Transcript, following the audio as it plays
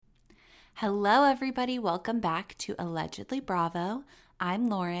Hello, everybody. Welcome back to Allegedly Bravo. I'm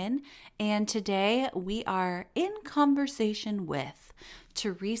Lauren, and today we are in conversation with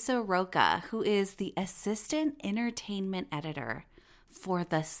Teresa Roca, who is the assistant entertainment editor for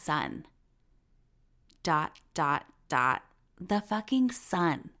The Sun. The fucking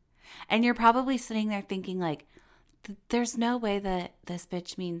Sun. And you're probably sitting there thinking, like, there's no way that this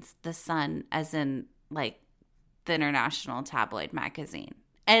bitch means The Sun, as in, like, the international tabloid magazine.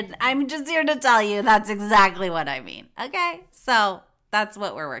 And I'm just here to tell you that's exactly what I mean. Okay, so that's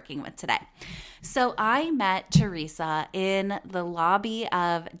what we're working with today. So I met Teresa in the lobby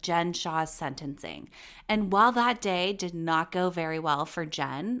of Jen Shah's sentencing. And while that day did not go very well for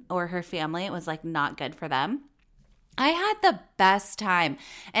Jen or her family, it was like not good for them, I had the best time.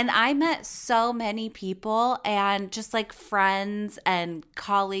 And I met so many people and just like friends and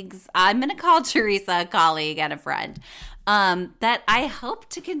colleagues. I'm going to call Teresa a colleague and a friend that I hope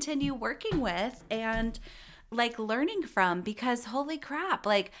to continue working with and like learning from, because holy crap,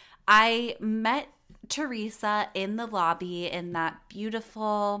 like I met Teresa in the lobby in that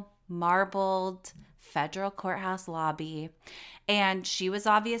beautiful marbled federal courthouse lobby. And she was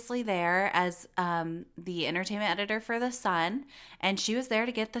obviously there as the entertainment editor for The Sun. And she was there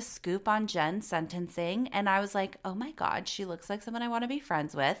to get the scoop on Jen's sentencing. And I was like, oh my God, she looks like someone I want to be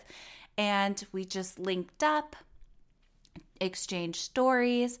friends with. And we just linked up, exchanged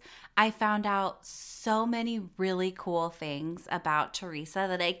stories. I found out so many really cool things about Teresa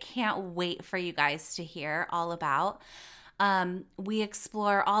that I can't wait for you guys to hear all about. We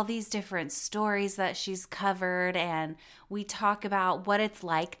explore all these different stories that she's covered, and we talk about what it's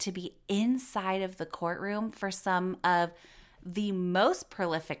like to be inside of the courtroom for some of the most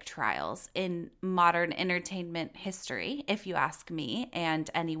prolific trials in modern entertainment history, if you ask me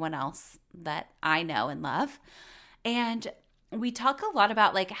and anyone else that I know and love. And we talk a lot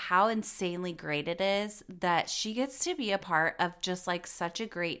about like how insanely great it is that she gets to be a part of just like such a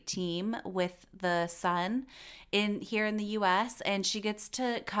great team with The Sun here in the US, and she gets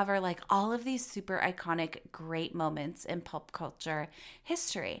to cover like all of these super iconic great moments in pop culture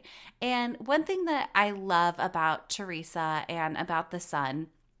history. And one thing that I love about Teresa and about The Sun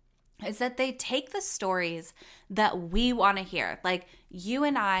is that they take the stories that we want to hear. Like you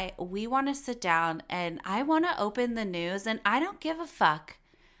and I, we want to sit down and I want to open the news and I don't give a fuck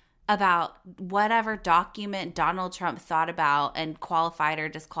about whatever document Donald Trump thought about and qualified or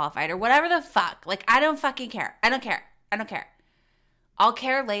disqualified or whatever the fuck. Like I don't fucking care. I don't care. I'll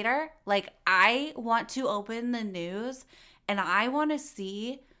care later. Like I want to open the news and I want to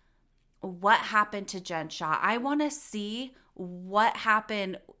see what happened to Jen Shah. I want to see what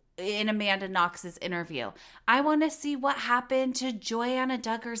happened in Amanda Knox's interview. I want to see what happened to Joanna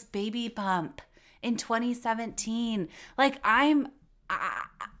Duggar's baby bump in 2017. Like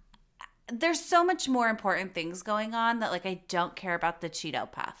there's so much more important things going on that like I don't care about the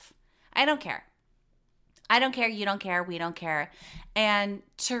Cheeto Puff. I don't care. You don't care. We don't care. And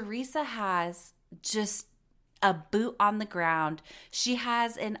Teresa has just a boot on the ground. She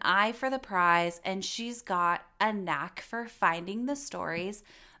has an eye for the prize, and she's got a knack for finding the stories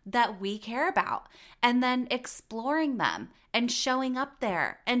that we care about and then exploring them and showing up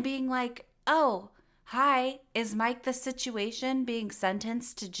there and being like, oh, hi, is Mike the Situation being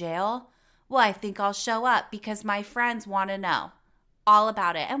sentenced to jail? Well, I think I'll show up because my friends want to know all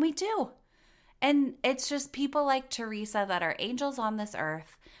about it. And we do. And it's just people like Teresa that are angels on this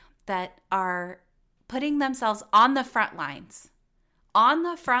earth that are putting themselves on the front lines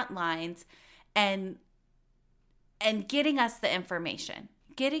and getting us the information,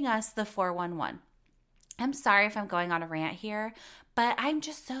 getting us the 411. I'm sorry if I'm going on a rant here, but I'm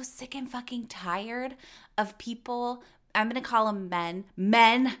just so sick and fucking tired of people, I'm going to call them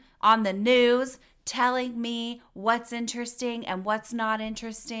men on the news telling me what's interesting and what's not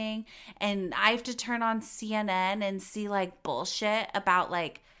interesting. And I have to turn on CNN and see like bullshit about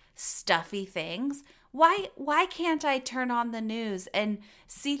like stuffy things. Why can't I turn on the news and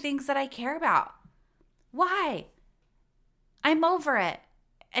see things that I care about? Why? I'm over it.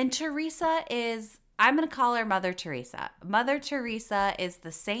 And Teresa is, I'm going to call her Mother Teresa. Mother Teresa is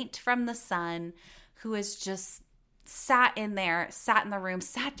the saint from The Sun who is just sat in the room,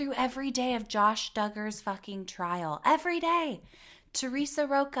 sat through every day of Josh Duggar's fucking trial. Every day. Teresa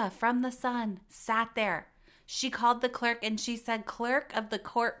Roca from The Sun sat there. She called the clerk and she said, "Clerk of the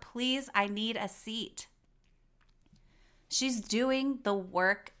court, please, I need a seat." She's doing the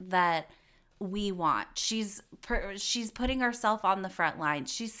work that we want. She's putting herself on the front line.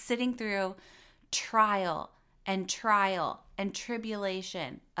 She's sitting through trial and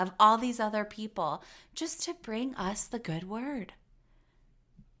tribulation of all these other people just to bring us the good word.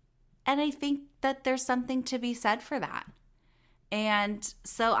 And I think that there's something to be said for that. And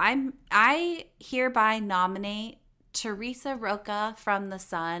so I hereby nominate Teresa Roca from The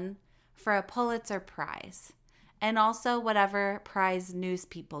Sun for a Pulitzer Prize, and also whatever prize news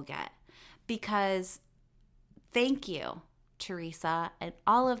people get. Because thank you, Teresa, and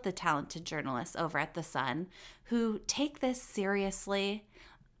all of the talented journalists over at The Sun who take this seriously.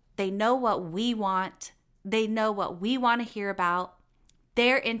 They know what we want. They know what we want to hear about.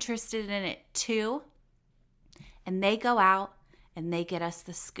 They're interested in it too. And they go out and they get us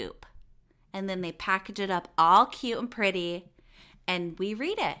the scoop. And then they package it up all cute and pretty, and we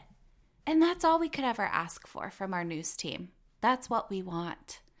read it. And that's all we could ever ask for from our news team. That's what we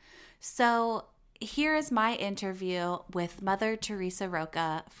want. So here is my interview with Mother Teresa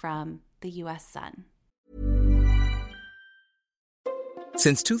Roca from the U.S. Sun.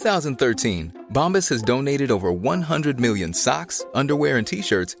 Since 2013, Bombas has donated over 100 million socks, underwear, and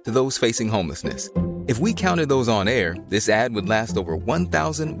T-shirts to those facing homelessness. If we counted those on air, this ad would last over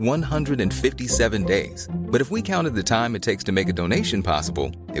 1,157 days. But if we counted the time it takes to make a donation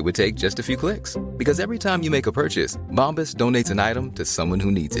possible, it would take just a few clicks. Because every time you make a purchase, Bombas donates an item to someone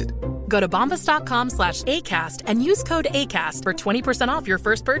who needs it. Go to bombas.com/ACAST and use code ACAST for 20% off your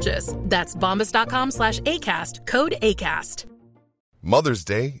first purchase. That's bombas.com/ACAST, code ACAST. Mother's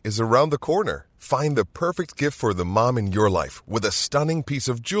Day is around the corner. Find the perfect gift for the mom in your life with a stunning piece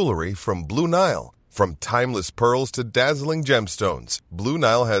of jewelry from Blue Nile. From timeless pearls to dazzling gemstones, Blue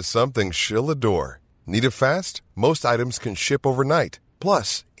Nile has something she'll adore. Need it fast? Most items can ship overnight.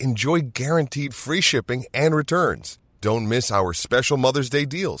 Plus, enjoy guaranteed free shipping and returns. Don't miss our special Mother's Day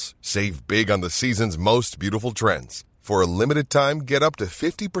deals. Save big on the season's most beautiful trends. For a limited time, get up to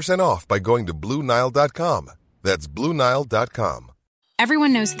 50% off by going to BlueNile.com. That's BlueNile.com.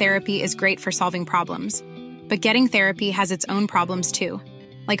 Everyone knows therapy is great for solving problems. But getting therapy has its own problems too.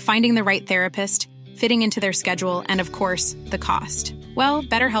 Like finding the right therapist, fitting into their schedule, and of course, the cost. Well,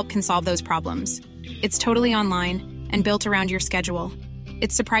 BetterHelp can solve those problems. It's totally online and built around your schedule.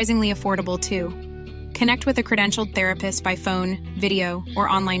 It's surprisingly affordable too. Connect with a credentialed therapist by phone, video, or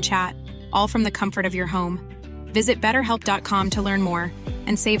online chat, all from the comfort of your home. Visit BetterHelp.com to learn more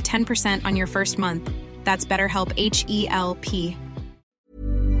and save 10% on your first month. That's BetterHelp, H-E-L-P.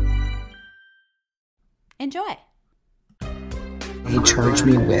 Enjoy. He charged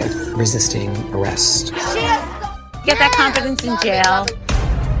me with resisting arrest. Get that confidence in jail.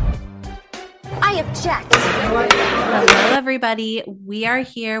 I object. Hello, everybody. We are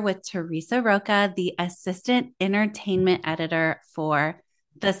here with Teresa Roca, the assistant entertainment editor for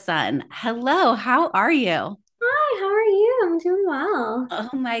The Sun. Hello, how are you? Hi, how are you? I'm doing well.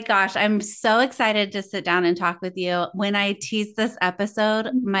 Oh my gosh, I'm so excited to sit down and talk with you. When I teased this episode,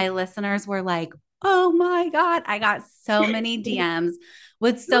 my listeners were like, oh my God, I got so many DMs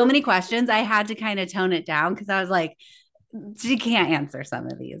with so many questions. I had to kind of tone it down because I was like, she can't answer some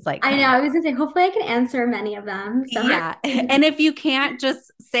of these. Like, I know, I was gonna say, hopefully I can answer many of them. So. Yeah. And if you can't,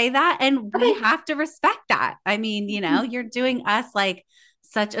 just say that. And we have to respect that. I mean, you know, you're doing us like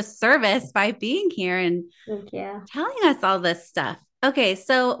such a service by being here and Thank you. telling us all this stuff. Okay.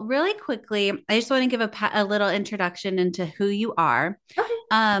 So really quickly, I just want to give a little introduction into who you are.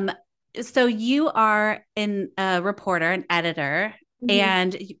 Okay. So you are a reporter, an editor,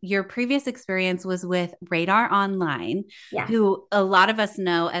 and your previous experience was with Radar Online, who a lot of us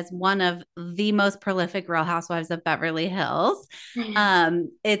know as one of the most prolific Real Housewives of Beverly Hills.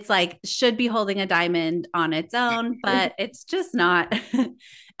 It's like should be holding a diamond on its own, but it's just not.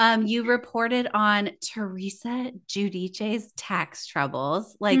 You reported on Teresa Giudice's tax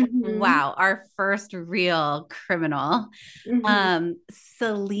troubles. Like, wow, our first real criminal.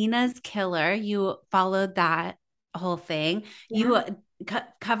 Selena's killer, you followed that whole thing. You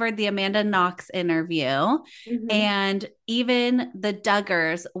covered the Amanda Knox interview and even the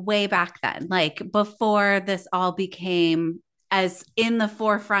Duggars way back then, like before this all became as in the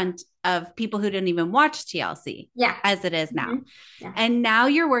forefront of people who didn't even watch TLC as it is now. And now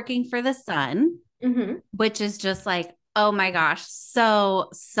you're working for The Sun, which is just like, oh my gosh, so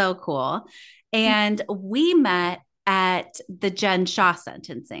cool. And we met at the Jen Shah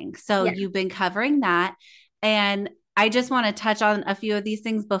sentencing. So you've been covering that. And I just want to touch on a few of these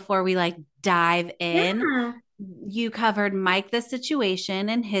things before we like dive in. You covered Mike the Situation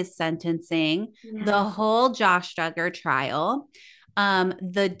and his sentencing, the whole Josh Duggar trial,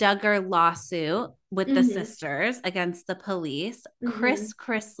 the Duggar lawsuit with the sisters against the police, Chris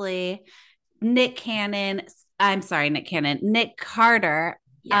Chrisley, Nick Carter,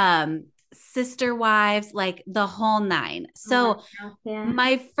 sister wives, like the whole nine. So Yeah.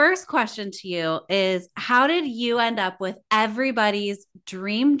 my first question to you is, how did you end up with everybody's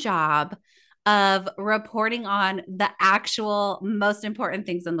dream job of reporting on the actual most important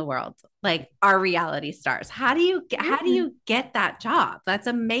things in the world, like our reality stars? How do you get that job? That's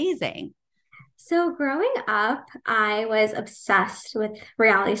amazing. So growing up, I was obsessed with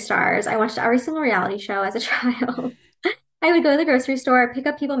reality stars. I watched every single reality show as a child. I would go to the grocery store, pick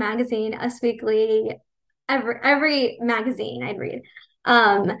up People magazine, Us Weekly, every magazine I'd read.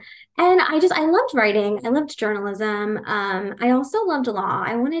 Um, and I loved writing. I loved journalism. I also loved law.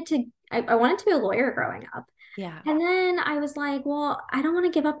 I wanted to be a lawyer growing up. Yeah. And then I was like, well, I don't want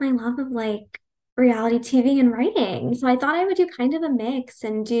to give up my love of like reality TV and writing. So I thought I would do kind of a mix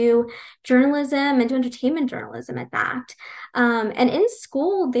and do journalism and do entertainment journalism at that. And in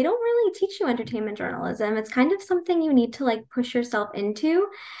school, they don't really teach you entertainment journalism. It's kind of something you need to like push yourself into.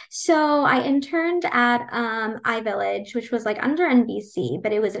 So I interned at iVillage, which was like under NBC,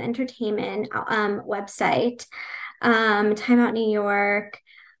 but it was an entertainment website, Time Out New York.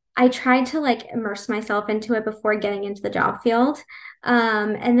 I tried to like immerse myself into it before getting into the job field.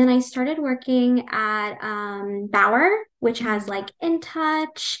 And then I started working at Bauer, which has like In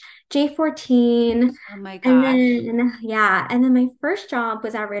Touch, J14. Oh my And gosh. then and then my first job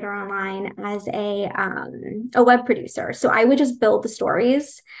was at Radar Online as a web producer. So I would just build the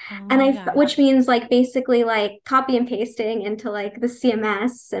stories, Oh and my which gosh. means like basically like copy and pasting into like the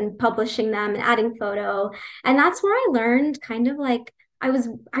CMS and publishing them and adding photo. And that's where I learned kind of like I was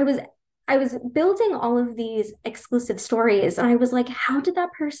I was I was building all of these exclusive stories, and I was like, how did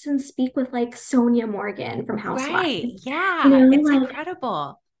that person speak with like Sonia Morgan from Housewives? Right. You Yeah. know, It's like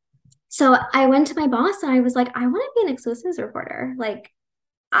incredible. so I went to my boss and I was like, I want to be an exclusives reporter.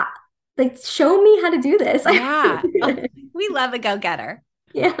 Uh, like show me how to do this. I Yeah. Oh, we love a go-getter.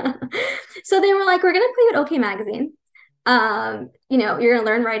 Yeah. So they were like, we're gonna put you at OK Magazine. You're gonna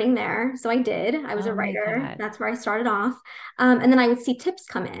learn writing there. So I did. I was a Oh my writer. God. That's where I started off. And then I would see tips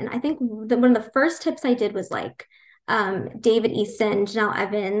come in. I think one of the first tips I did was like David Easton, Janelle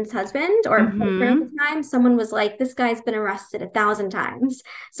Evans' husband or boyfriend at Mm-hmm. the time. Someone was like, this guy's been arrested 1,000 times.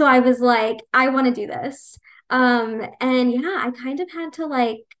 So I was like, I want to do this. And yeah, I kind of had to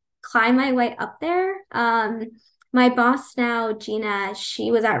like climb my way up there. My boss now, Gina,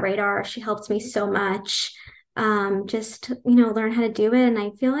 she was at Radar. She helped me so much. Just, learn how to do it. And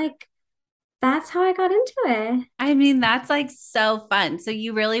I feel like that's how I got into it. I mean, that's like so fun. So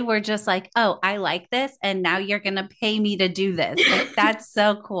you really were just like, oh, I like this. And now you're going to pay me to do this. Like, that's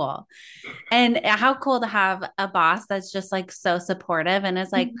so cool. And how cool to have a boss that's just like so supportive and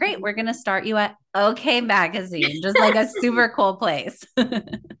is like, great, we're going to start you at OK Magazine, just like a super cool place.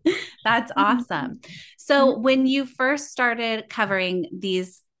 That's awesome. So when you first started covering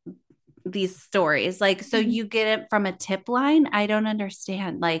these stories, like, so you get it from a tip line? I don't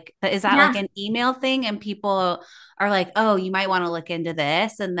understand. Like, is that like Yeah. an email thing and people are like, oh, you might want to look into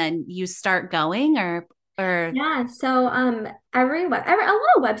this, and then you start going, or Yeah, so every a lot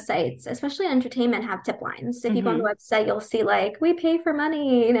of websites, especially entertainment, have tip lines. If you go on the Mhm. website, you'll see like we pay for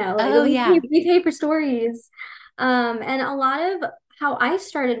money, like Oh yeah. we pay for stories. And a lot of how I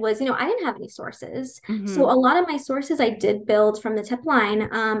started was, I didn't have any sources. So Hmm. a lot of my sources I did build from the tip line.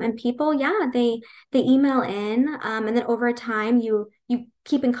 And people, yeah, they email in, and then over time you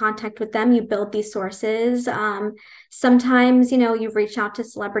keep in contact with them, you build these sources. Sometimes, you've reached out to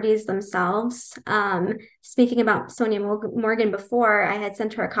celebrities themselves. Speaking about Sonia Morgan before, I had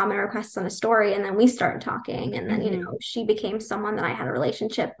sent her a comment request on a story, and then we started talking. And then, Hmm. she became someone that I had a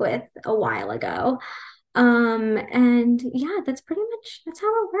relationship with a while ago. And yeah, that's how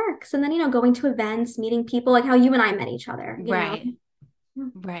it works. And then, going to events, meeting people, like how you and I met each other. Right.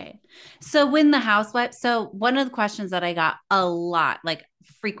 Right. So when the housewife, so one of the questions that I got a lot, like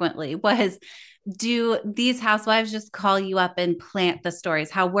frequently, was, do these housewives just call you up and plant the stories?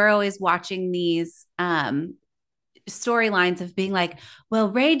 How we're always watching these storylines of being like, well,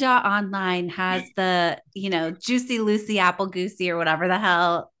 Ray Dot Online has the, Juicy Lucy Apple Goosey or whatever the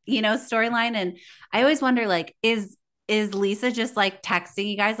hell, storyline. And I always wonder, like, is Lisa just like texting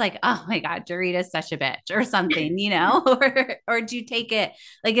you guys like, oh my God, Dorita's such a bitch or something, or do you take it,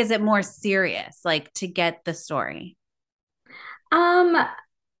 like, is it more serious, like, to get the story? Um,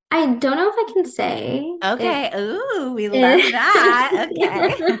 I don't know if I can say if Okay. Ooh, we love it, that. yeah.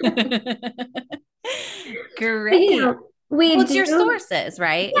 Okay. But Great. we Well, it's your do. sources,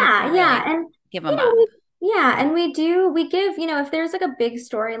 right? It's Yeah, really and give them up. Yeah, and we give, if there's like a big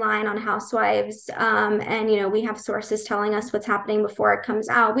storyline on Housewives, and we have sources telling us what's happening before it comes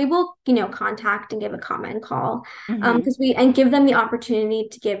out, we will, contact and give a comment call, Mm-hmm. because and give them the opportunity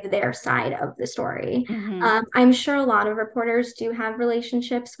to give their side of the story. Mm-hmm. I'm sure a lot of reporters do have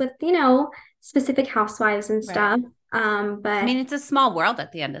relationships with, specific housewives and Right. stuff. I But mean, it's a small world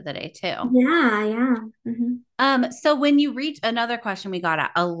at the end of the day, too. yeah, yeah. So when you reach another question we got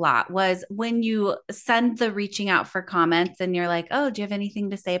at a lot was when you send the reaching out for comments and you're like, oh, do you have anything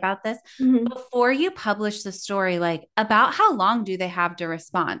to say about this? Hmm. Before you publish the story, like about how long do they have to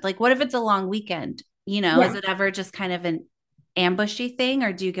respond? Like, what if it's a long weekend? Is Yeah. it ever just kind of an ambushy thing,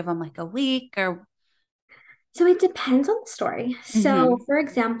 or do you give them like a week or? So it depends on the story. So, Mm-hmm. for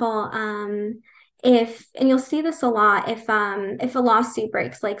example, if and you'll see this a lot if a lawsuit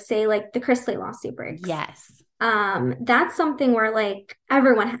breaks, like say like the Chrisley lawsuit breaks, Yes. that's something where like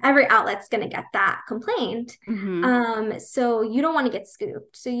every outlet's gonna get that complaint. Mm-hmm. So you don't want to get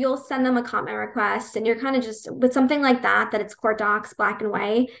scooped. So you'll send them a comment request, and you're kind of just with something like that it's court docs, black and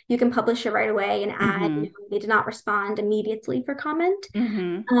white, you can publish it right away and add, Mm-hmm. they did not respond immediately for comment.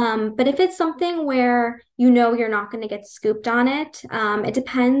 Mm-hmm. But if it's something where you're not going to get scooped on it, it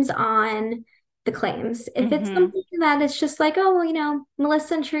depends on the claims. If it's Mm-hmm. something that it's just like, oh, well,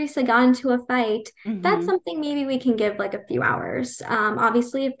 Melissa and Teresa got into a fight, that's Mm-hmm. something maybe we can give like a few hours.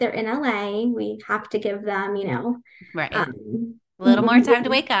 Obviously, if they're in LA, we have to give them, Right. um, A little more time to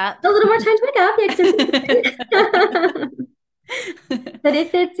wake up. a little more time to wake up. Yeah, 'cause they're But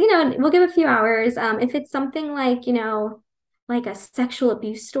if it's, we'll give a few hours. If it's something like, like a sexual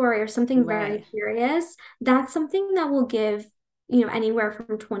abuse story or something very Right. serious, that's something that will give, anywhere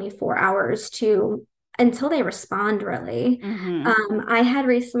from 24 hours to until they respond, really. Mm-hmm. I had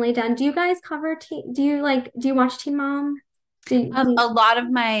recently done, do you guys do you watch Teen Mom? A lot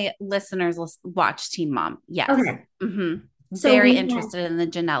of my listeners watch Teen Mom. Yes. Okay. Mm-hmm. So Very we had interested in the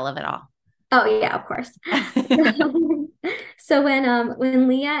Janelle of it all. Oh yeah, of course. So when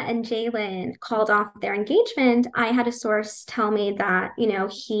Leah and Jalen called off their engagement, I had a source tell me that,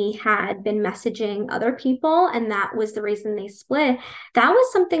 he had been messaging other people and that was the reason they split. That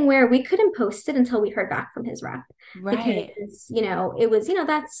was something where we couldn't post it until we heard back from his rep Right. because, it was,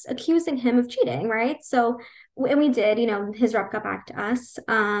 that's accusing him of cheating, right? So and we did, his rep got back to us.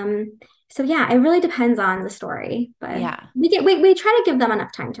 So yeah, it really depends on the story, but Yeah. we try to give them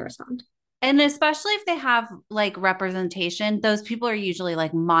enough time to respond. And especially if they have like representation, those people are usually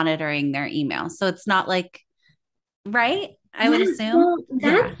like monitoring their emails. So it's not like, right? I would Yeah, assume. well,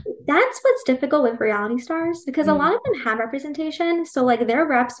 Yeah. that's what's difficult with reality stars because a lot Mm. of them have representation. So like their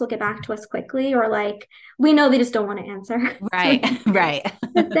reps will get back to us quickly, or like we know they just don't want to answer. Right. Right.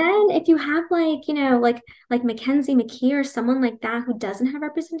 But then if you have like, like Mackenzie McKee or someone like that who doesn't have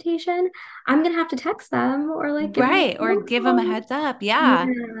representation, I'm gonna have to text them or like give them Right. a Or phone give them a call. heads up. Yeah.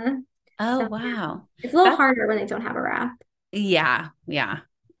 Yeah. Oh, So yeah, wow. it's a little That's harder when they don't have a rep. Yeah, yeah.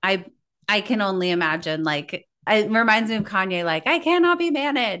 I I can only imagine like it reminds me of Kanye, like, I cannot be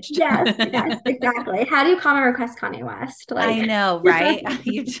managed. Yes, yes, exactly. How do you comment request Kanye West? I Like know, right?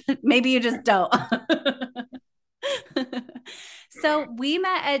 Maybe you just don't. So we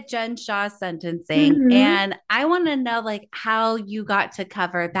met at Jen Shaw's sentencing, Mhm. and I want to know like how you got to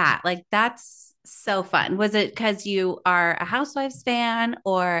cover that. Like that's so fun. Was it because you are a Housewives fan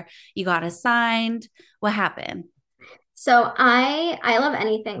or you got assigned? What happened? So I love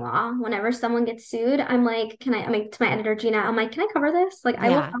anything law. Whenever someone gets sued, I'm like to my editor Gina, I'm like, can I cover this? Like I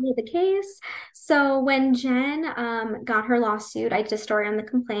will Yeah. follow the case. So when Jen got her lawsuit, I did a story on the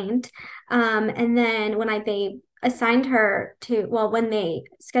complaint. And then when they assigned her to, well, when they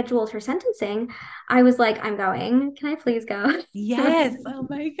scheduled her sentencing, I was like, I'm going. Can I please go? Yes. Oh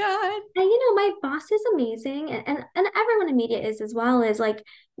my God. And my boss is amazing, and everyone in media is as well, is like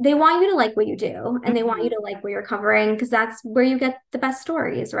they want you to like what you do and they want you Mhm. to like what you're covering because that's where you get the best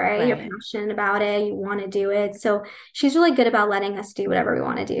stories, right? You're Right. passionate about it, you want to do it. So she's really good about letting us do whatever we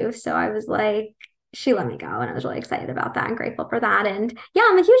want to do. So I was like, she let me go, and I was really excited about that and grateful for that. And yeah,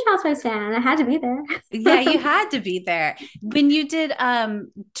 I'm a huge Housewives fan, and I had to be there. Yeah, you had to be there. When you did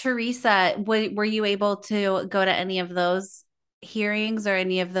Teresa, were you able to go to any of those hearings or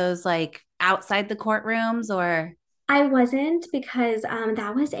any of those like outside the courtrooms or I wasn't because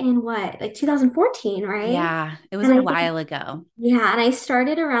that was in what, like 2014, right? yeah, it was And a I think while ago. Yeah, and I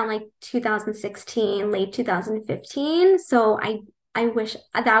started around like 2016, late 2015. So I wish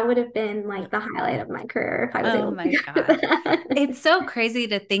that would have been like the highlight of my career if I was Oh able to my go to gosh. that. It's so crazy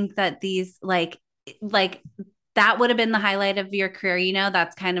to think that these like that would have been the highlight of your career,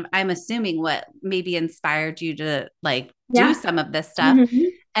 that's kind of I'm assuming what maybe inspired you to like do Yeah. some of this stuff. Mhm.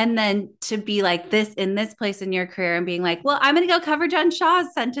 And then to be like this in this place in your career and being like, well, I'm going to go cover Jen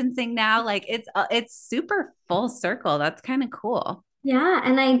Shah's sentencing now. Like it's super full circle. That's kind of cool. Yeah,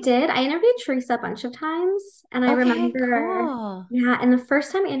 and I did. I interviewed Teresa a bunch of times, and I Okay, remember, cool. yeah, and the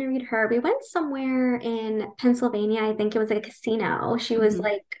first time I interviewed her, we went somewhere in Pennsylvania. I think it was like a casino. She was Mhm.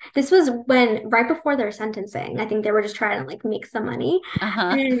 like, this was when right before their sentencing. I think they were just trying to like make some money. Uh-huh.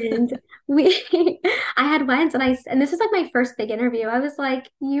 And we I had went and this was like my first big interview. I was like,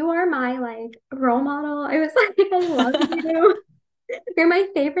 you are my like role model. I was like, I love you. You're my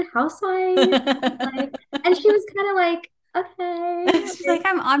favorite housewife. Like, and she was kind of like, okay, She's like,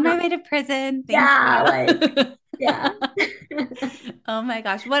 like, I'm on my no, way to prison. Thank yeah, like, you. yeah. Oh my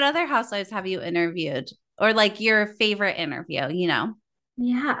gosh. What other housewives have you interviewed? Or like your favorite interview, you know?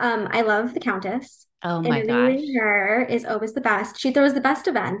 Yeah, I love the Countess. Oh my Interviewing gosh. her is always the best. She throws the best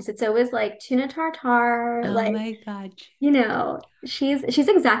events. It's always like tuna tartare, Oh like, my God. she's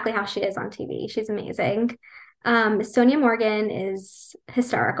exactly how she is on TV. She's amazing. Sonia Morgan is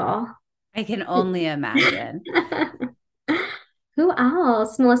hysterical. I can only imagine. Who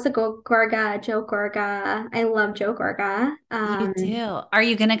else? Gorga, Joe Gorga. I love Joe Gorga. You do. Are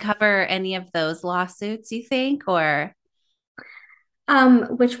you going to cover any of those lawsuits, you think? Or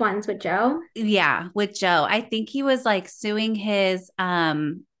Which ones with Joe? yeah, with Joe. I think he was like suing his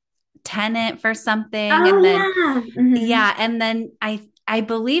tenant for something Oh and then yeah. Hmm. yeah, and then I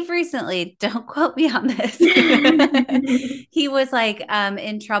believe recently, don't quote me on this. He was like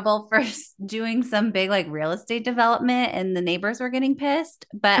in trouble for doing some big like real estate development and the neighbors were getting pissed,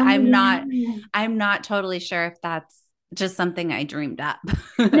 but Oh yeah. I'm not totally sure if that's just something I dreamed up.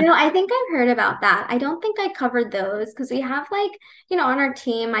 No, I think I've heard about that. I don't think I covered those because we have like, on our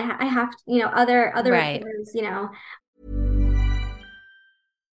team, I have, other Right. reporters,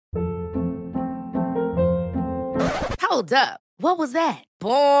 Hold up. What was that?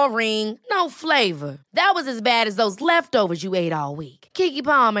 Boring. No flavor. That was as bad as those leftovers you ate all week. Keke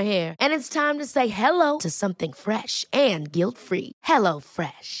Palmer here, and it's time to say hello to something fresh and guilt-free. Hello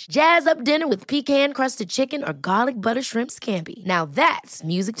Fresh. Jazz up dinner with pecan-crusted chicken or garlic butter shrimp scampi. Now that's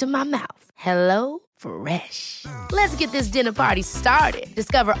music to my mouth. Hello Fresh. Let's get this dinner party started.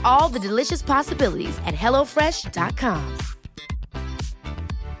 Discover all the delicious possibilities at hellofresh.com.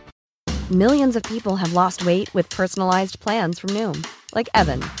 Millions of people have lost weight with personalized plans from Noom, like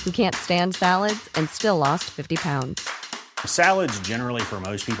Evan, who can't stand salads and still lost 50 pounds. Salads generally for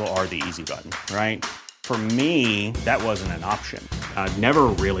most people are the easy button, right? For me, that wasn't an option. I never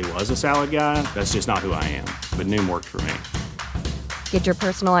really was a salad guy. That's just not who I am. But Noom worked for me. Get your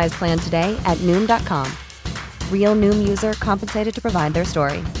personalized plan today at Noom.com. Real Noom user compensated to provide their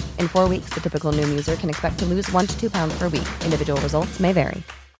story. In 4 weeks, the typical Noom user can expect to lose 1 to 2 pounds per week. Individual results may vary.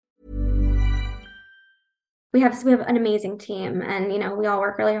 We have an amazing team and we all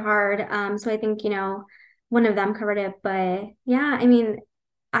work really hard. So I think, one of them covered it, but yeah, I mean,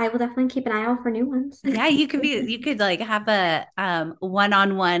 I will definitely keep an eye out for new ones. Yeah, you could like have a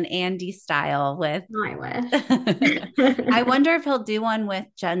one-on-one Andy style with No, I I wish. wonder if he'll do one with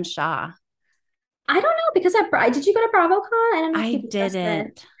Jen Shah. I don't know because did you go to BravoCon? I don't know if I you discussed it.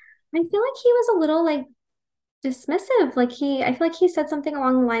 didn't. I feel like he was a little like dismissive. I feel like he said something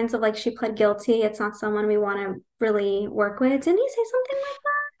along the lines of like she pled guilty. It's not someone we want to really work with. Didn't he say something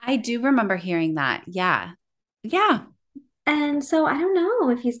like I do remember hearing that. Yeah. Yeah. that? And so I don't know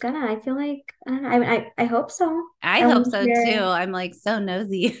if he's gonna. I feel like I don't know. I hope so. I I hope want to so too. hear. I'm like so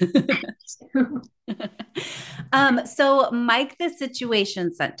nosy. So Mike, the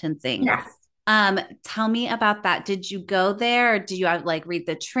situation sentencing. Yes. Tell me about that. Did you go there or do you have like read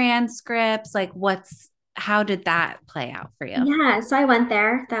the transcripts? Like how did that play out for you? Yeah, so I went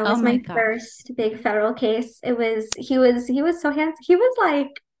there. That Oh was my my gosh. first big federal case. He was so handsome. He was like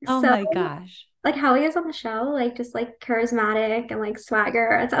Oh so my gosh. like how he is on the show, like just like charismatic and like swagger.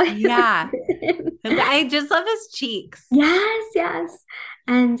 That's how he Yeah. is. I just love his cheeks. Yes, yes.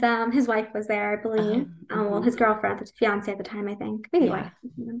 And his wife was there, I believe. Well, Mhm. his girlfriend, his fiance at the time, I think. Maybe wife, Yeah. I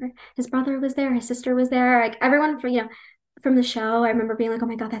don't remember. His brother was there, his sister was there. Like everyone from the show, I remember being like, oh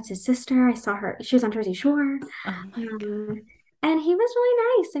my God, that's his sister. I saw her. She was on Jersey Shore. Oh my God. And he was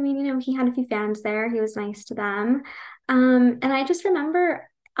really nice. I mean, he had a few fans there. He was nice to them. And I just remember,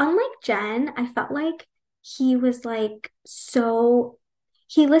 unlike Jen, I felt like he was like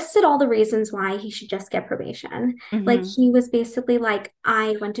he listed all the reasons why he should just get probation. Like Hmm. he was basically like,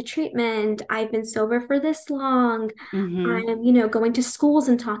 I went to treatment. I've been sober for this long. Hmm. I'm, going to schools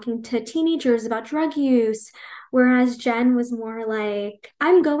and talking to teenagers about drug use. Whereas Jen was more like,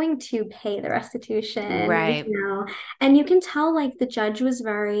 I'm going to pay the restitution, Right. and you can tell like the judge was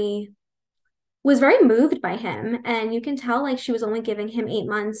very was very moved by him. And you can tell like she was only giving him 8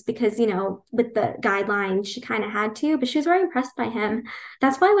 months because, with the guidelines, she kind of had to, but she was very impressed by him.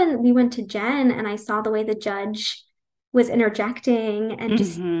 That's why when we went to Jen and I saw the way the judge was interjecting and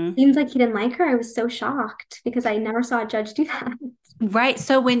just Mm-hmm. seems like he didn't like her, I was so shocked because I never saw a judge do that. Right.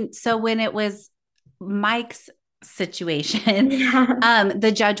 So when it was Mike's situation, Yeah.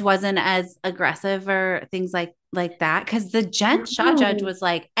 the judge wasn't as aggressive or things like that. Cause the Shaw judge No. was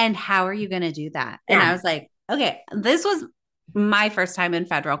like, and how are you going to do that? And I Yeah. was like, okay, this was my first time in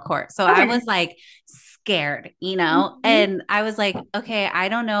federal court. So I was Okay. like scared, Mhm. and I was like, okay, I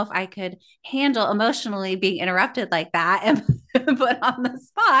don't know if I could handle emotionally being interrupted like that and put on the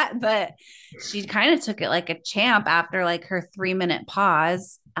spot, but she kind of took it like a champ after like her 3-minute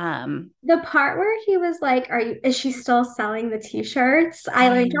pause. The part where he was like, is she still selling the t-shirts? I I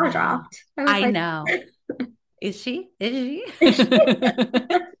like jaw know. dropped. I was I like, know. Is she? Is she? is she?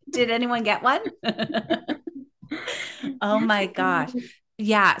 Did anyone get one? Oh my gosh.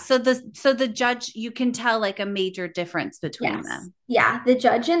 Yeah. So the judge, you can tell like a major difference between Yes. them. Yeah. The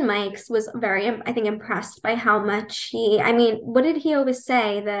judge in Mike's was very, I think, impressed by how much I mean, what did he always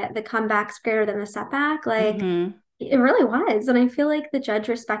say? That the comeback's greater than the setback? Like, Mm-hmm. it really was. And I feel like the judge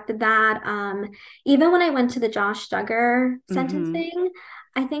respected that. Even when I went to the Josh Duggar Mm-hmm. sentencing,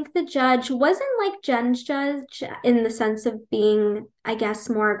 I think the judge wasn't like Jen's judge in the sense of being, I guess,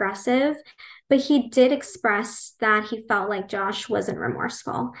 more aggressive, but he did express that he felt like Josh wasn't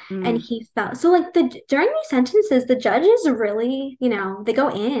remorseful. And Mm. he felt so like during these sentences, the judges really, they go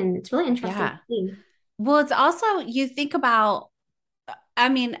in. It's really interesting to Yeah. see. Well, it's also, you think about, I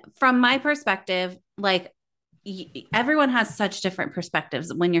mean, from my perspective, like everyone has such different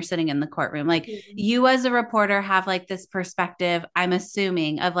perspectives when you're sitting in the courtroom. Like Mhm. you as a reporter have like this perspective, I'm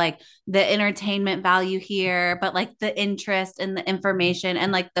assuming, of like the entertainment value here, but like the interest and the information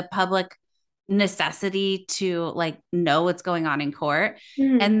and like the public necessity to like know what's going on in court.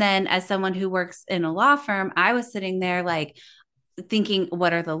 Mhm. And then as someone who works in a law firm, I was sitting there like thinking,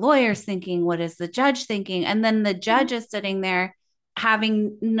 what are the lawyers thinking? What is the judge thinking? And then the judge is sitting there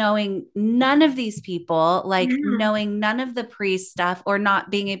knowing none of these people, like Yeah. knowing none of the pre stuff or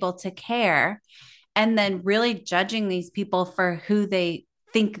not being able to care, and then really judging these people for who they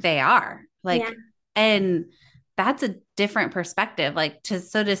think they are. Yeah. Like, and that's a different perspective. Like to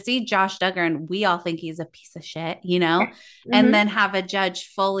see Josh Duggar and we all think he's a piece of shit, Yeah. and Hmm. then have a judge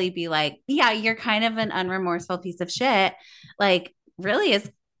fully be like, yeah, you're kind of an unremorseful piece of shit. Like, really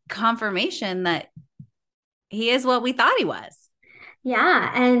is confirmation that he is what we thought he was.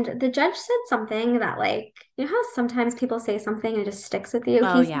 Yeah, and the judge said something that like, how sometimes people say something and it just sticks with you.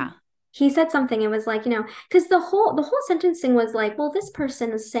 Oh yeah. He said something, it was like, because the whole sentencing was like, well, this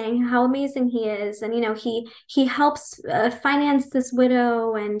person is saying how amazing he is, and he helps finance this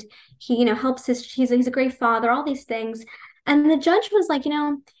widow, and he helps he's a great father, all these things. And the judge was like,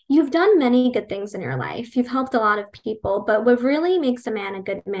 you've done many good things in your life. You've helped a lot of people, but what really makes a man a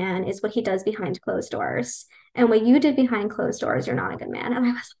good man is what he does behind closed doors. And what you did behind closed doors, you're not a good man. And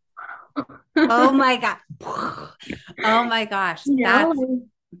I was Oh like, my god. Oh my gosh. you know,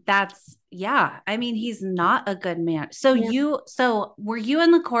 That's yeah. I mean, he's not a good man. So yeah. were you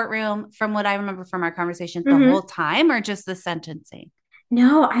in the courtroom from what I remember from our conversation the Hmm. whole time or just the sentencing?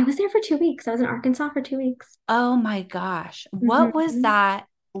 No, I was there for 2 weeks. I was in Arkansas for 2 weeks. Oh my gosh. What was Hmm. that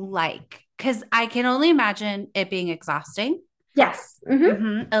like? Because I can only imagine it being exhausting, Yes.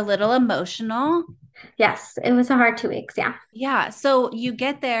 Hmm. a little emotional. Yes. It was a hard 2 weeks. Yeah. Yeah. So you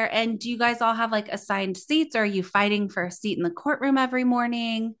get there, and do you guys all have like assigned seats? Or are you fighting for a seat in the courtroom every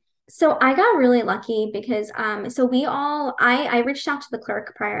morning? So I got really lucky because so we all I reached out to the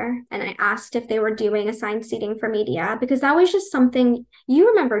clerk prior and I asked if they were doing assigned seating for media because that was just something you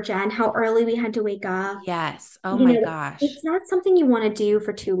remember, Jen, how early we had to wake up. Yes. Oh You my know, gosh. it's not something you want to do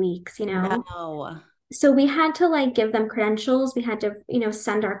for 2 weeks. No. So we had to like give them credentials. We had to,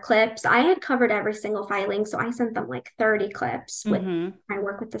 send our clips. I had covered every single filing, so I sent them like 30 clips with Mm-hmm. my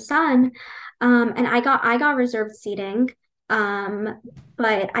work with the Sun. And I got reserved seating.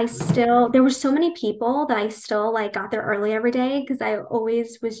 But there were so many people that I still like got there early every day because I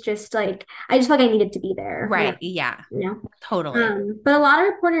always was just like I just felt like I needed to be there Right. whenever, Yeah. you know. Totally. But a lot of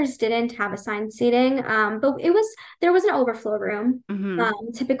reporters didn't have assigned seating. But there was an overflow room,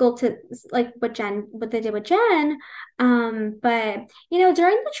 Mm-hmm. typical to like what they did with Jen. But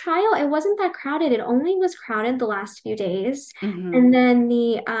during the trial, it wasn't that crowded. It only was crowded the last few days. Mm-hmm. And then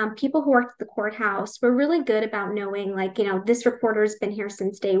the people who worked at the courthouse were really good about knowing, like, this reporter's been here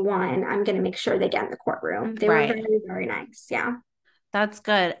since day one. I'm going to make sure they get in the courtroom. They were Right. very, very nice. Yeah. That's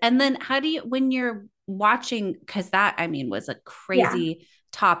good. And then how do you watching, because that, I mean, was a Yeah. crazy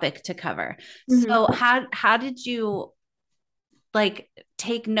topic to cover. Mhm. So how did you like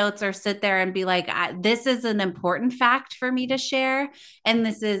take notes or sit there and be like, this is an important fact for me to share, and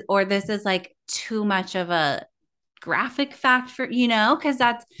this is like too much of a graphic fact for,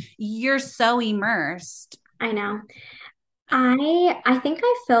 because you're so immersed. I know. I think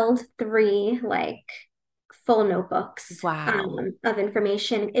I filled three like full notebooks Wow. of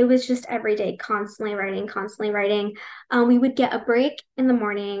information. It was just every day, constantly writing, constantly writing. We would get a break in the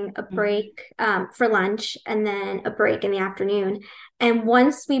morning, a Mhm. break for lunch, and then a break in the afternoon. And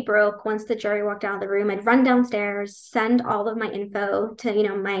once the jury walked out of the room, I'd run downstairs, send all of my info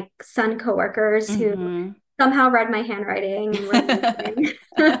to, my son coworkers who Mhm. somehow read my handwriting and were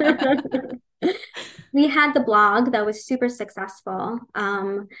amazing. We had the blog that was super successful.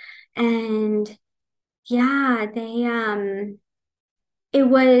 And yeah, it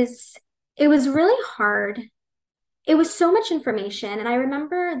was it was really hard. It was so much information. And I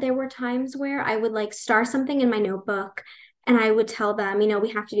remember there were times where I would like star something in my notebook and I would tell them, we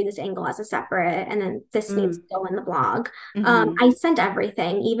have to do this angle as a separate, and then this needs to Mm. go in the blog. Mhm. I sent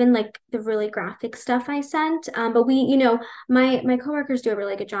everything, even like the really graphic stuff I sent. But my coworkers do a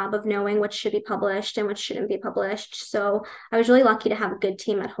really good job of knowing what should be published and what shouldn't be published. So I was really lucky to have a good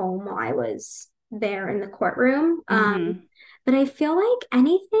team at home while I was there in the courtroom. Mhm. But I feel like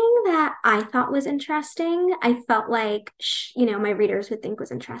anything that I thought was interesting, I felt like, my readers would think was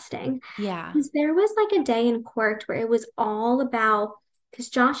interesting. Yeah. Because there was like a day in court where it was all about, because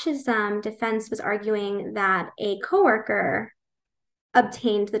Josh's defense was arguing that a coworker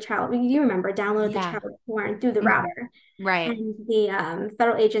obtained the child, you remember, downloaded the Yeah. child porn through the Mhm. router. Right. And the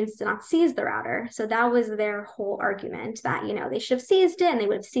federal agents did not seize the router. So that was their whole argument that, they should have seized it and they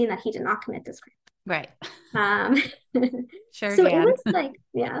would have seen that he did not commit this crime. Right. Um, Sure so it can. was like,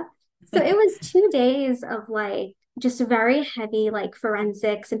 yeah. So it was 2 days of like just very heavy like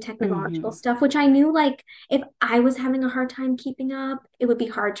forensics and technological Mhm. stuff, which I knew like if I was having a hard time keeping up, it would be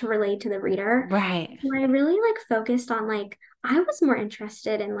hard to relate to the reader. Right. So I really like focused on like I was more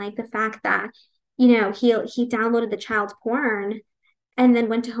interested in like the fact that, he downloaded the child's porn and then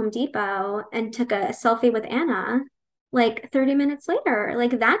went to Home Depot and took a selfie with Anna like 30 minutes later.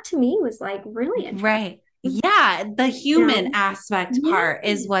 Like that to me was like really interesting. Right. Yeah. The human No. aspect part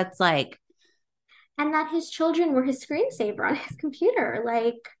is Yeah. what's like, And that his children were his screensaver on his computer,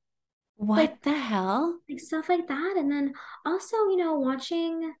 like what the hell? like stuff like that. And then also,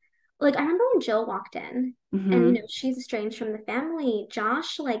 watching like I remember when Jill walked in and Hmm. she's estranged from the family,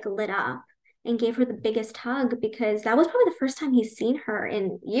 Josh like lit up and gave her the biggest hug because that was probably the first time he's seen her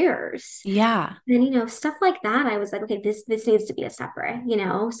in years. Yeah. And stuff like that, I was like, okay, this needs to be a separate,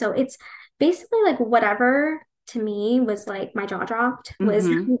 So it's basically like whatever to me was like my jaw dropped was,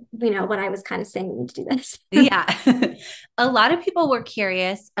 Hmm. what I was kind of saying we need to do this. Yeah. A lot of people were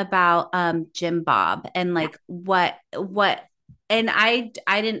curious about Jim Bob and like what and I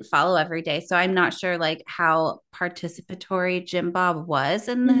didn't follow every day, so I'm not sure like how participatory Jim Bob was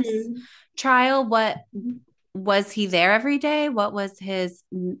in this Mhm. trial. What was he there every day? What was his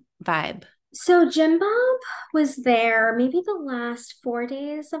vibe? So Jim Bob was there maybe the last 4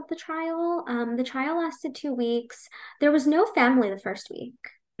 days of the trial. The trial lasted 2 weeks. There was no family the first week,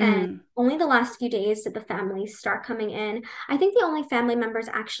 and Mm, only the last few days did the families start coming in. I think the only family members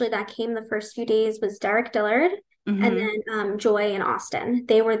actually that came the first few days was Derek Dillard and mm-hmm. then Joy and Austin.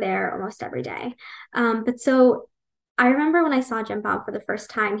 They were there almost every day. But so I remember when I saw Jim Bob for the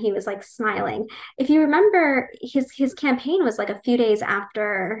first time, he was like smiling. If you remember, his campaign was like a few days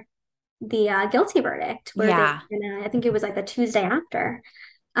after the guilty verdict where they Yeah. I think it was like the Tuesday after.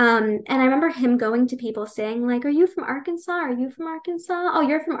 And I remember him going to people saying like, "Are you from Arkansas? Are you from Arkansas? Oh,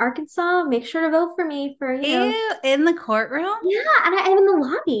 you're from Arkansas. Make sure to vote for me for, Ew, in the courtroom? yeah." And I'm in the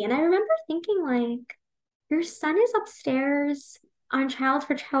lobby and I remember thinking like, your son is upstairs on Child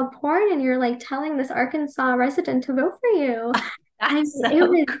for Child porn and you're like telling this Arkansas resident to vote for you. I That's it so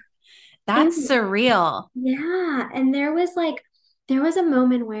was it that's surreal. yeah, and there was a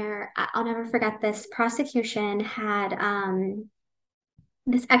moment where I'll never forget this. Prosecution had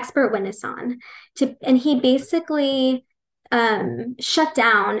this expert witness on and he basically shut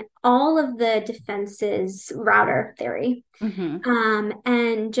down all of the defense's router theory. Hmm.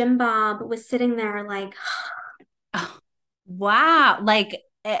 And Jim Bob was sitting there like Oh, wow. Like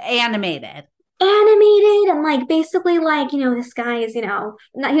animated. animated and like basically like, this guy is, not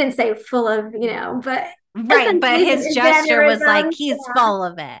he didn't say full of, but Right. But essentially his his gesture was like mannerisms. he's full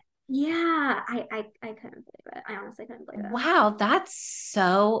of it. Yeah, I couldn't believe it. I honestly couldn't believe it. Wow, that's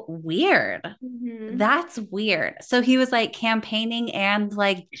so weird. That's weird. So he was like campaigning and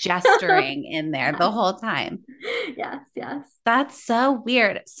like gesturing in there the Yes, whole time. yes, yes. That's so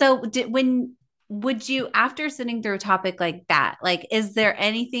weird. So when would you, after sitting through a topic like that, like is there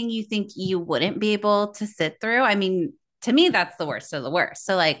anything you think you wouldn't be able to sit through? I mean, to me that's the worst of the worst.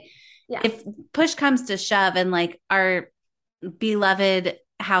 So like Yeah. if push comes to shove and like our beloved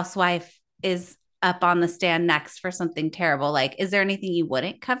housewife is up on the stand next for something terrible, like is there anything you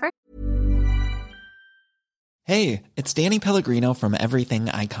wouldn't cover? Hey, it's Danny Pellegrino from Everything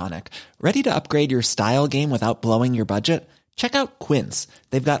Iconic. Ready to upgrade your style game without blowing your budget? Check out Quince.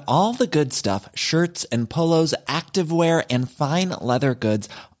 They've got all the good stuff, shirts and polos, activewear, and fine leather goods,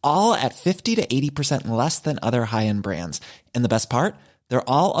 all at 50 to 80% less than other high-end brands. And the best part? They're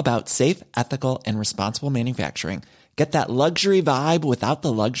all about safe, ethical, and responsible manufacturing. Get that luxury vibe without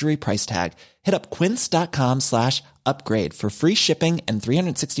the luxury price tag. Hit up quince.com/upgrade for free shipping and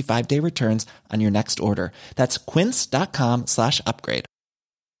 365-day returns on your next order. That's quince.com/upgrade.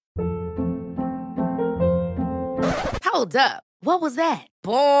 Hold up. What was that?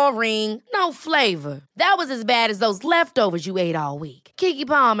 Boring. No flavor. That was as bad as those leftovers you ate all week. Keke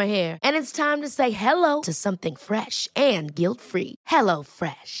Palmer here, and it's time to say hello to something fresh and guilt-free. Hello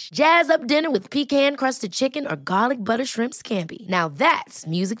Fresh. Jazz up dinner with pecan-crusted chicken or garlic butter shrimp scampi. Now that's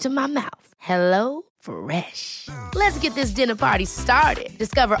music to my mouth. Hello Fresh. Let's get this dinner party started.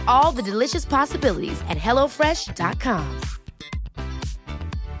 Discover all the delicious possibilities at hellofresh.com.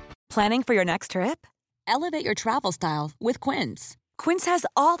 Planning for your next trip? Elevate your travel style with Quince. Quince has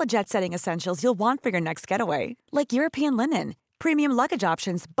all the jet-setting essentials you'll want for your next getaway, like European linen, premium luggage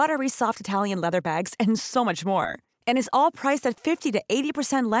options, buttery soft Italian leather bags, and so much more. And is all priced at 50 to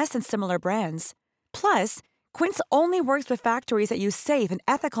 80% less than similar brands. Plus, Quince only works with factories that use safe and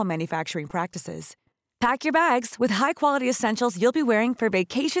ethical manufacturing practices. Pack your bags with high-quality essentials you'll be wearing for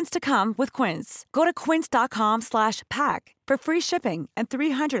vacations to come with Quince. Go to quince.com/pack for free shipping and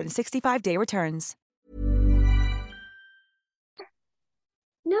 365-day returns.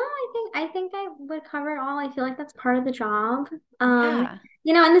 No, I think I would cover it all. I feel like that's part of the job. Yeah.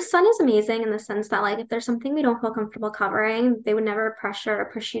 And the sun is amazing in the sense that like if there's something we don't feel comfortable covering, they would never pressure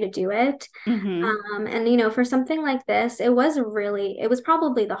or push you to do it. And for something like this, it was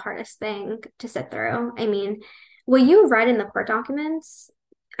probably the hardest thing to sit through. I mean, what you read in the court documents,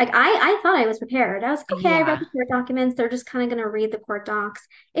 like I thought I was prepared. I was like, okay, I read Yeah. the court documents. They're just kind of going to read the court docs.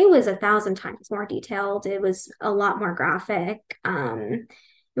 It was 1,000 times more detailed. It was a lot more graphic.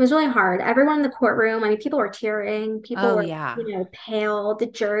 It was really hard. Everyone in the courtroom, I mean, people were tearing, people Oh were, yeah. pale. The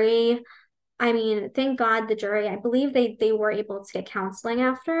jury, I mean, thank God the jury, I believe they were able to get counseling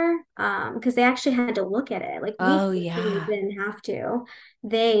after, because they actually had to look at it. Like we Oh certainly yeah. didn't have to.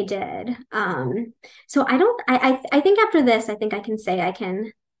 They did. So I don't I think after this, I think I can say I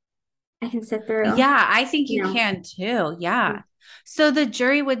can sit through, Yeah, I think you you know. can too. Yeah. So the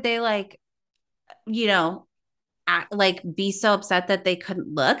jury, would they like, you know, like be so upset that they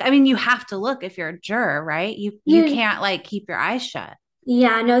couldn't look? I mean, you have to look if you're a juror, right? You You can't like keep your eyes shut.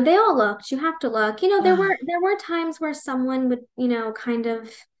 Yeah, no, they all looked. You have to look. There Ugh, were times where someone would, kind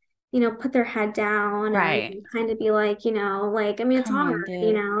of, put their head down or, right. kind of be like, like, I mean, it's Come on, hard,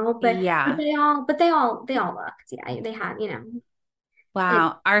 dude. but Yeah. they all looked. Yeah, they had, it,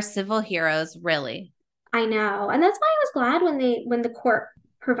 Wow. Our civil heroes, really. I know. And that's why I was glad when the court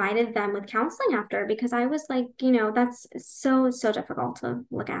provided them with counseling after, because I was like, that's so, so difficult to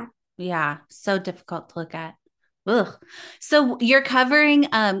look at. Yeah. So difficult to look at. Ugh. So you're covering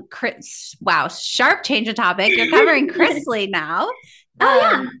Chris. Wow, sharp change of topic. You're covering Chrisley now. Oh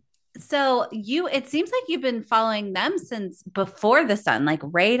yeah. So it seems like you've been following them since before the sun, like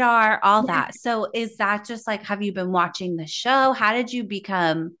Radar, all Yeah. that. So is that just like, have you been watching the show? How did you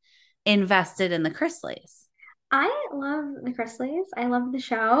become invested in the Chrisleys? I love the Chrisleys. I love the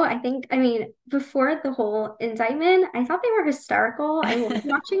show. I mean, before the whole indictment, I thought they were hysterical. I loved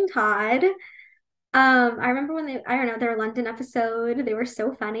watching Todd. I remember when I don't know, their London episode, they were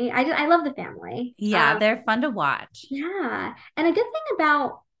so funny. I love the family. Yeah, they're fun to watch. Yeah. And a good thing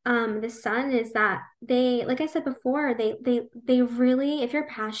about the Sun is that they, like I said before, they really, if you're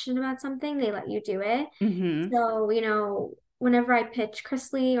passionate about something, they let you do it. Hmm. So, whenever I pitch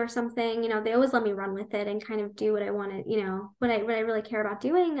Chrisley or something, they always let me run with it and kind of do what I wanted, what I really care about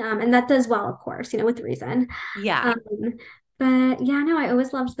doing. And that does well, of course, with reason. Yeah. Um, but yeah, no, I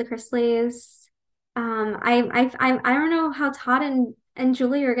always loved the Chrisleys. I don't know how Todd and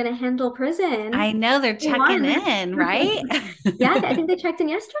Julie are gonna handle prison. I know they're They checking won. in, right? Yeah, I think they checked in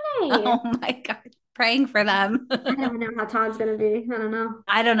yesterday. Oh my God. praying for them. I don't know how Todd's going to be. I don't know.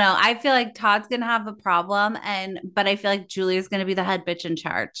 I don't know. I feel like Todd's going to have a problem. But I feel like Julia's going to be the head bitch in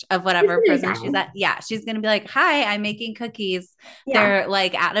charge of whatever prison she's at. Yeah. She's going to be like, hi, I'm making cookies. Yeah. They're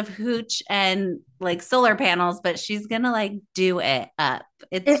like out of hooch and like solar panels, but she's going to like do it up.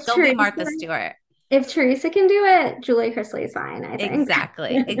 It's still be Martha Stewart. If Teresa can do it, Julie Chrisley is fine, I think.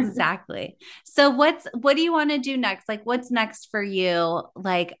 Exactly. So what do you want to do next? Like, what's next for you?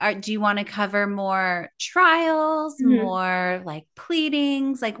 Like, do you want to cover more trials, more like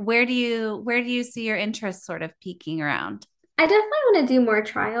pleadings? Like, where do you see your interest sort of peaking around? I definitely want to do more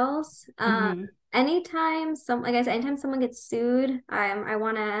trials. Anytime someone gets sued, I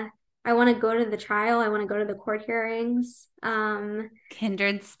want to go to the trial. I want to go to the court hearings.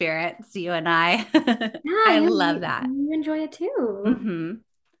 Kindred spirits, you and I. Yeah, I love that. You enjoy it too. Mm-hmm.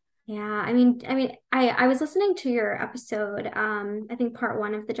 Yeah, I mean, I was listening to your episode. I think part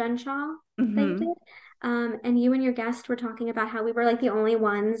 1 of the Jen Shaw thing did. And you and your guest were talking about how we were like the only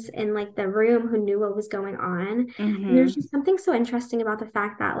ones in like the room who knew what was going on. And there's just something so interesting about the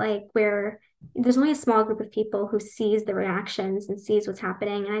fact that like there's only a small group of people who sees the reactions and sees what's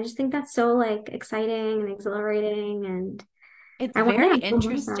happening. And I just think that's so like exciting and exhilarating. And it's very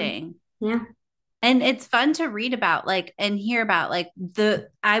interesting. Yeah. And it's fun to read about like and hear about like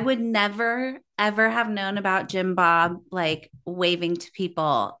I would never ever have known about Jim Bob like waving to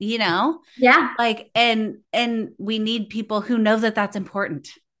people, you know? Yeah. Like and we need people who know that that's important.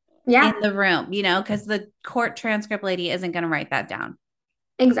 Yeah. In the room, you know, because the court transcript lady isn't going to write that down.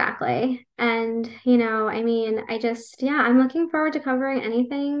 Exactly. And, you know, I mean, I'm looking forward to covering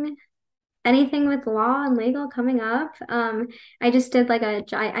anything with law and legal coming up. I just did like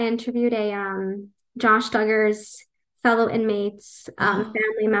I interviewed a Josh Duggar's fellow inmates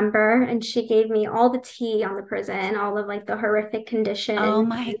family member, and she gave me all the tea on the prison, all of like the horrific conditions. Oh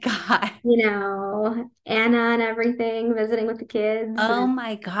my God. You know, Anna and everything, visiting with the kids. Oh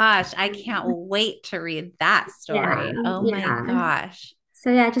my gosh. I can't wait to read that story. Yeah, oh my gosh. So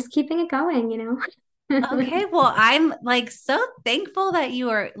yeah, just keeping it going, you know. Okay, well, I'm like so thankful that you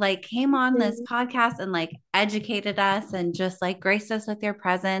were like came on this podcast and like educated us and just like graced us with your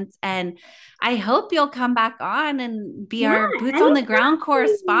presence. And I hope you'll come back on and be our boots on the ground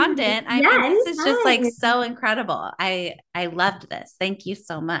correspondent. I mean, this is just like so incredible. I loved this. Thank you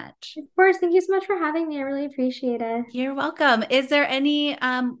so much. Of course. Thank you so much for having me. I really appreciate it. You're welcome. Is there any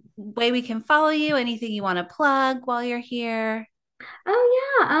way we can follow you? Anything you want to plug while you're here?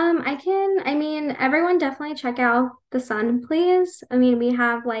 Oh yeah, everyone definitely check out The Sun, please. I mean, we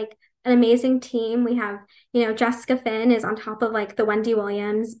have like an amazing team. We have, you know, Jessica Finn is on top of like the Wendy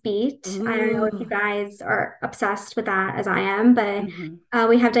Williams beat. Ooh. I don't know if you guys are obsessed with that as I am, but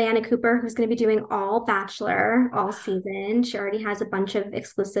we have Diana Cooper, who's going to be doing all Bachelor all season. She already has a bunch of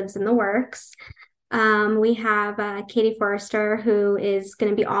exclusives in the works. We have Katie Forrester, who is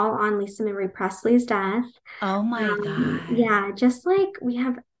going to be all on Lisa Marie Presley's death. Oh my God. Yeah, just like we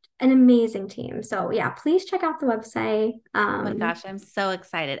have an amazing team. So yeah, please check out the website. Oh my gosh, I'm so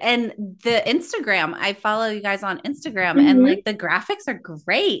excited. And the Instagram, I follow you guys on Instagram and like the graphics are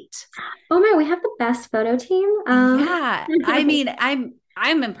great. Oh my, we have the best photo team. Yeah. I mean,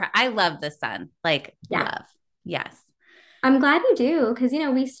 I'm impressed. I love The Sun. Like love. Yes. I'm glad you do, because, you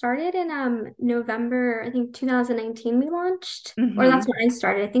know, we started in November, I think 2019 we launched, or that's when I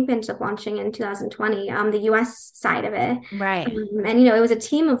started. I think we ended up launching in 2020, the US side of it. Right. And, you know, it was a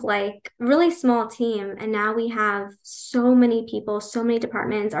team of like really small team. And now we have so many people, so many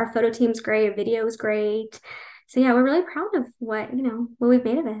departments. Our photo team's great, our video is great. So yeah, we're really proud of what we've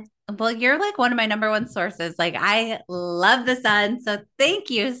made of it. Well, you're like one of my number one sources. Like I love The Sun. So thank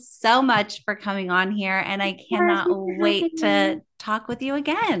you so much for coming on here. And I cannot wait to talk with you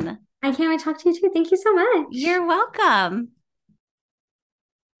again. I can't wait to talk to you too. Thank you so much. You're welcome.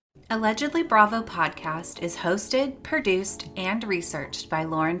 Allegedly Bravo podcast is hosted, produced, and researched by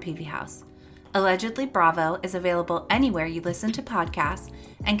Lauren Peavyhouse. Allegedly Bravo is available anywhere you listen to podcasts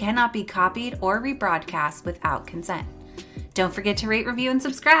and cannot be copied or rebroadcast without consent. Don't forget to rate, review, and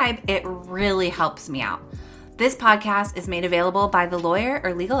subscribe. It really helps me out. This podcast is made available by the lawyer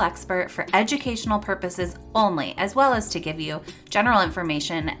or legal expert for educational purposes only, as well as to give you general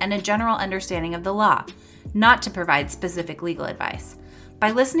information and a general understanding of the law, not to provide specific legal advice.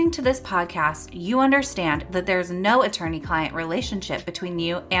 By listening to this podcast, you understand that there's no attorney-client relationship between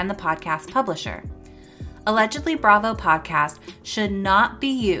you and the podcast publisher. Allegedly Bravo podcast should not be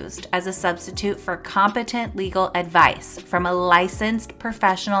used as a substitute for competent legal advice from a licensed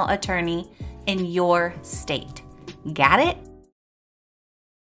professional attorney in your state. Got it?